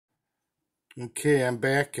Okay, I'm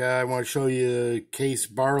back. I want to show you the case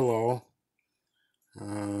Barlow.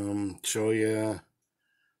 Show you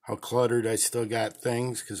how cluttered I still got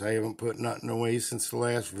things because I haven't put nothing away since the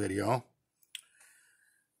last video.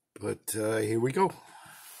 But here we go.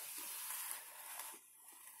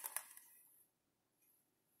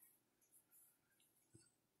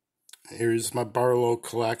 Here's my Barlow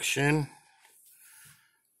collection.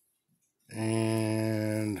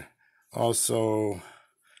 And also,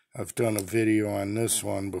 I've done a video on this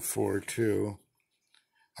one before too.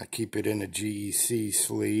 I keep it in a GEC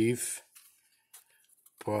sleeve,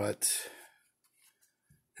 but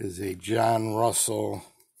is a John Russell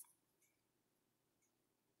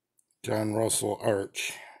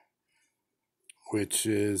Arch, which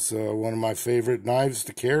is one of my favorite knives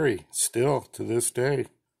to carry still to this day.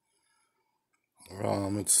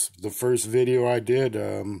 It's the first video I did.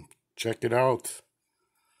 Check it out.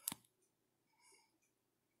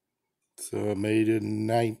 It's made in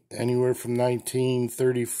anywhere from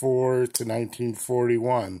 1934 to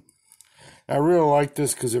 1941. I really like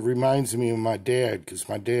this because it reminds me of my dad, because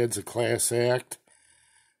my dad's a class act.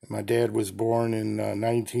 My dad was born in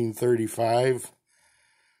 1935,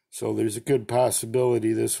 so there's a good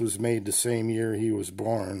possibility this was made the same year he was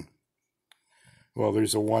born. Well,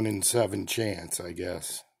 there's a 1 in 7 chance, I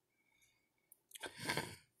guess.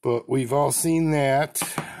 But we've all seen that.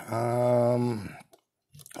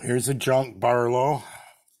 Here's a junk Barlow.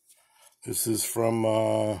 This is from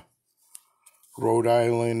Rhode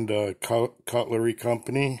Island Cutlery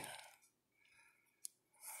Company.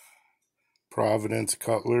 Providence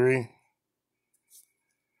Cutlery.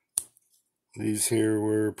 These here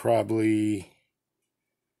were probably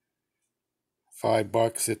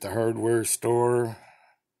 $5 at the hardware store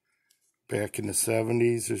back in the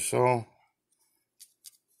 70s or so.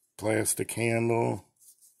 Plastic handle,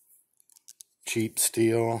 cheap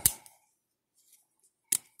steel.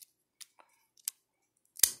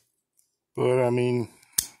 But I mean,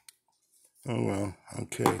 oh well,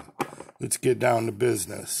 okay. Let's get down to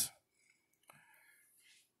business.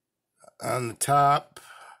 On the top,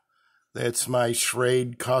 that's my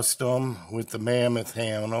Schrade Custom with the mammoth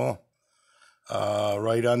handle.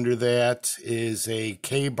 Right under that is a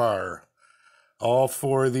K-bar. All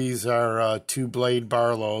 4 of these are 2-blade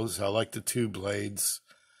Barlows. I like the 2 blades.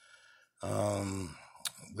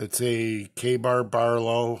 That's a K-bar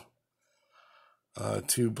Barlow,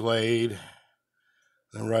 2-blade.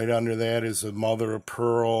 And right under that is a mother of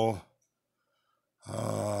pearl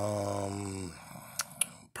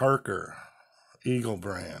Parker Eagle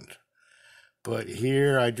brand. But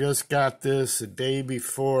here, I just got this a day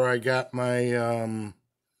before I got my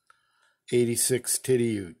 86 Titty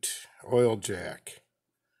Ute oil jack.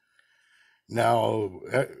 Now,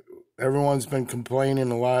 everyone's been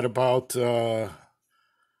complaining a lot about the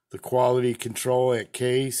quality control at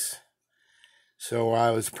Case. So I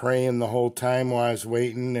was praying the whole time while I was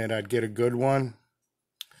waiting that I'd get a good one.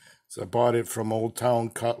 So I bought it from Old Town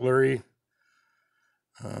Cutlery.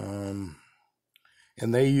 And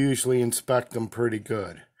they usually inspect them pretty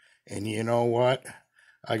good. And you know what?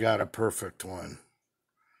 I got a perfect one.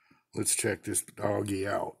 Let's check this doggy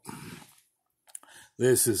out.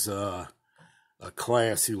 This is a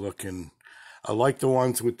classy looking. I like the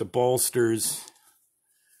ones with the bolsters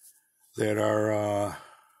that are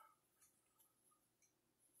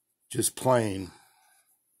just plain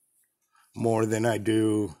more than I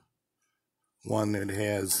do one that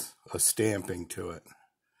has a stamping to it.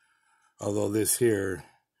 Although this here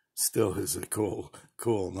still is a cool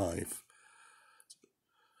knife.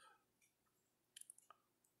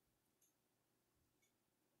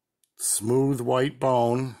 Smooth white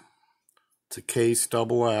bone. It's a Case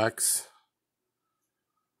XX.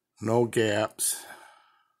 No gaps.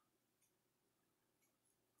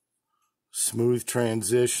 Smooth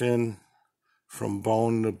transition from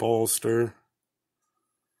bone to bolster.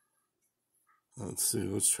 Let's see,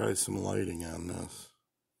 let's try some lighting on this.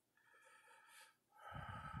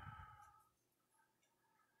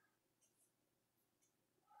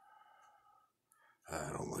 I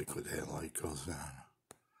don't like when that light goes on.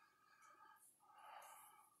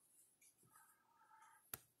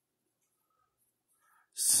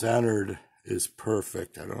 Centered is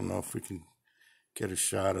perfect. I don't know if we can get a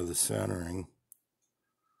shot of the centering.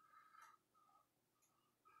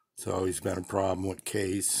 It's always been a problem with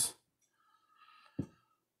Case.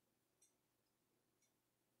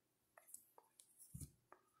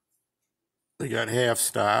 They got half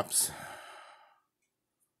stops.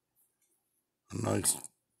 A nice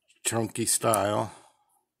chunky style.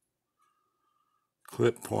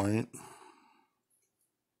 Clip point.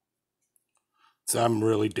 So I'm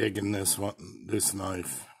really digging this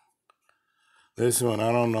knife. This one,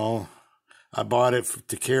 I don't know. I bought it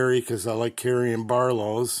to carry because I like carrying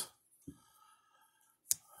Barlows.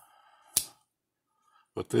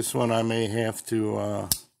 But this one I may have to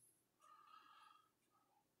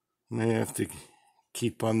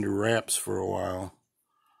keep under wraps for a while.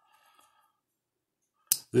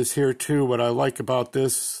 This here too, what I like about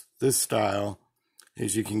this style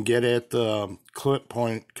is you can get at the clip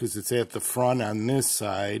point because it's at the front on this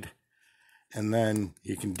side, and then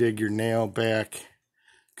you can dig your nail back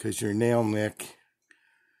because your nail nick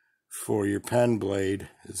for your pen blade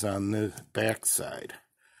is on the back side.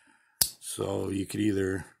 So you could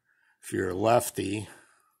either, if you're a lefty,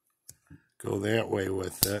 go that way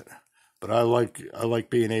with it. But I like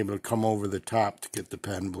being able to come over the top to get the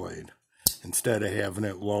pen blade instead of having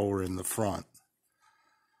it lower in the front.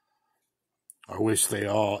 I wish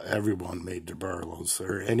everyone made the Barlows,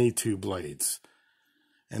 or any two blades.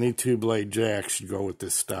 Any two blade jack should go with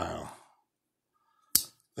this style.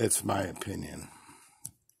 That's my opinion.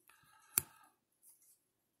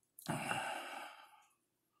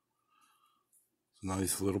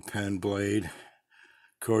 Nice little pen blade. Of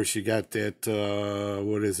course, you got that,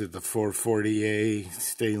 what is it, the 440A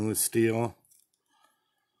stainless steel.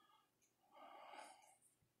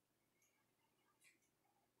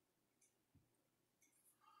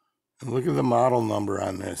 And look at the model number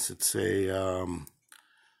on this. It's a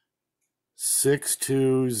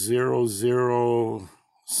 6200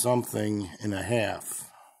 something and a half.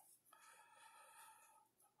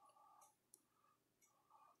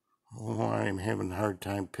 Oh, I'm having a hard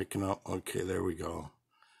time picking up. Okay, there we go.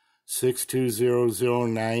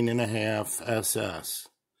 62009 and a half SS.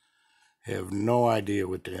 Have no idea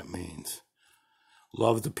what that means.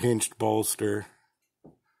 Love the pinched bolster.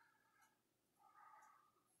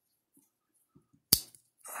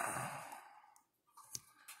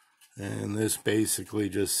 And this basically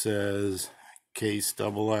just says case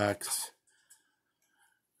XX.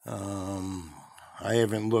 I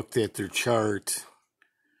haven't looked at their chart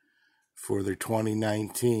for their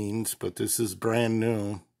 2019s, but this is brand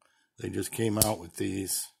new. They just came out with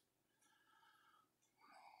these.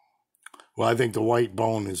 Well, I think the white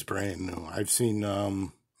bone is brand new. I've seen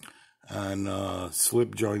on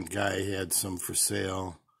Slip Joint Guy had some for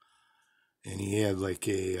sale, and he had like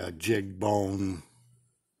a jig bone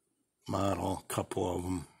model, a couple of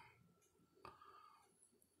them.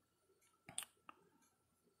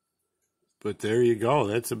 But there you go.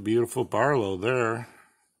 That's a beautiful Barlow there.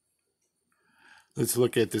 Let's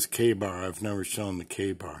look at this K-bar. I've never shown the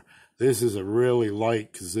K-bar. This is a really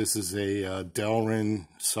light because this is a Delrin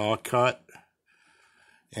saw cut.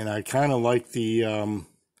 And I kind of like the,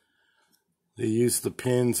 they use the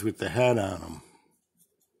pins with the head on them,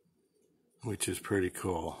 which is pretty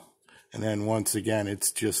cool. And then once again,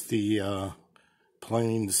 it's just the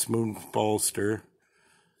plain smooth bolster.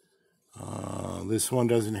 This one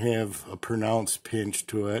doesn't have a pronounced pinch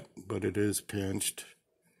to it, but it is pinched.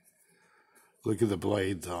 Look at the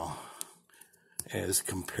blade though, as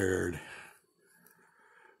compared.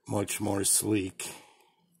 Much more sleek.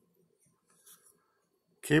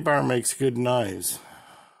 K-bar makes good knives.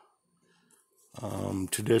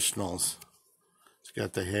 Traditionals. It's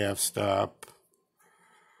got the half stop.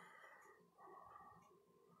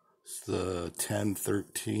 It's the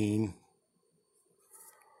 1013.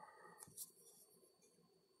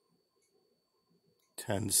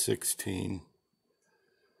 1016.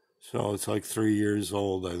 So it's like 3 years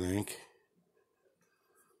old, I think.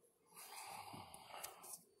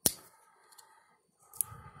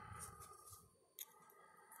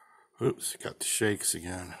 Oops, got the shakes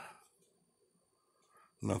again.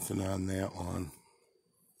 Nothing on that one.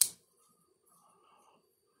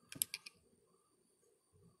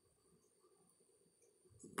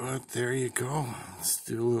 But there you go. Let's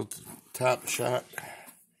do a little top shot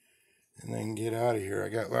and then get out of here. I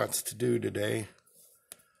got lots to do today.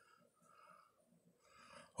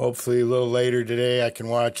 Hopefully a little later today I can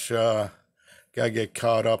watch, gotta get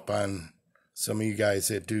caught up on some of you guys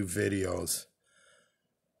that do videos.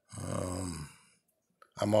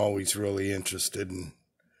 I'm always really interested in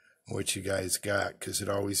what you guys got because it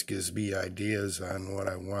always gives me ideas on what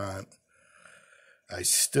I want. I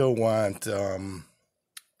still want, I'm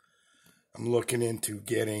looking into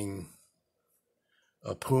getting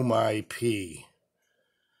a Puma IP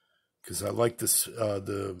because I like this,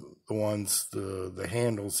 the ones, the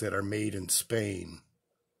handles that are made in Spain.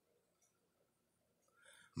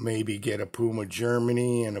 Maybe get a Puma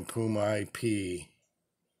Germany and a Puma IP.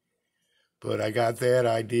 But I got that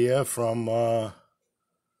idea from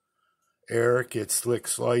Eric at Slick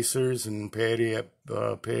Slicers and Patty at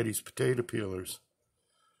Patty's Potato Peelers.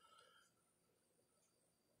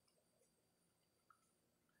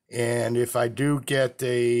 And if I do get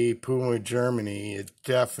a Puma Germany, it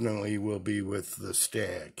definitely will be with the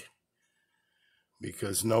Stag,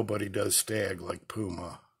 because nobody does Stag like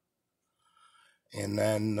Puma. And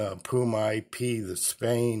then Puma IP, the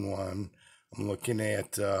Spain one, I'm looking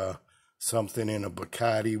at something in a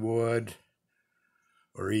Bacardi wood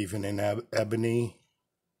or even in ebony.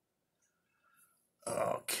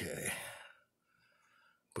 Okay.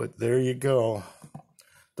 But there you go.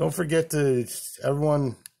 Don't forget to,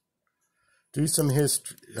 everyone, do some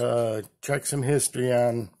history, check some history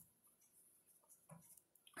on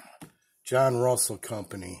John Russell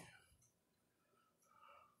Company.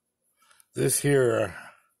 This here,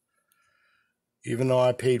 even though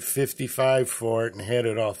I paid $55 for it and had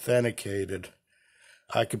it authenticated,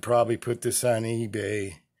 I could probably put this on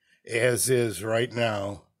eBay as is right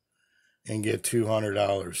now and get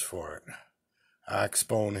 $200 for it.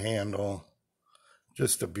 Oxbone handle,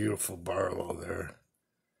 just a beautiful Barlow there.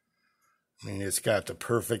 I mean, it's got the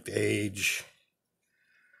perfect age.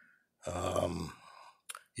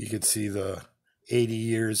 You could see the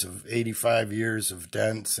 85 years of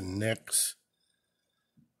dents and nicks.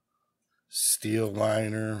 Steel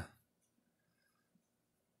liner.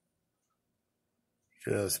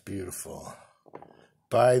 Just beautiful.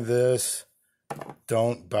 Buy this.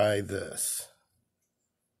 Don't buy this.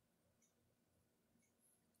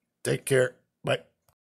 Take care.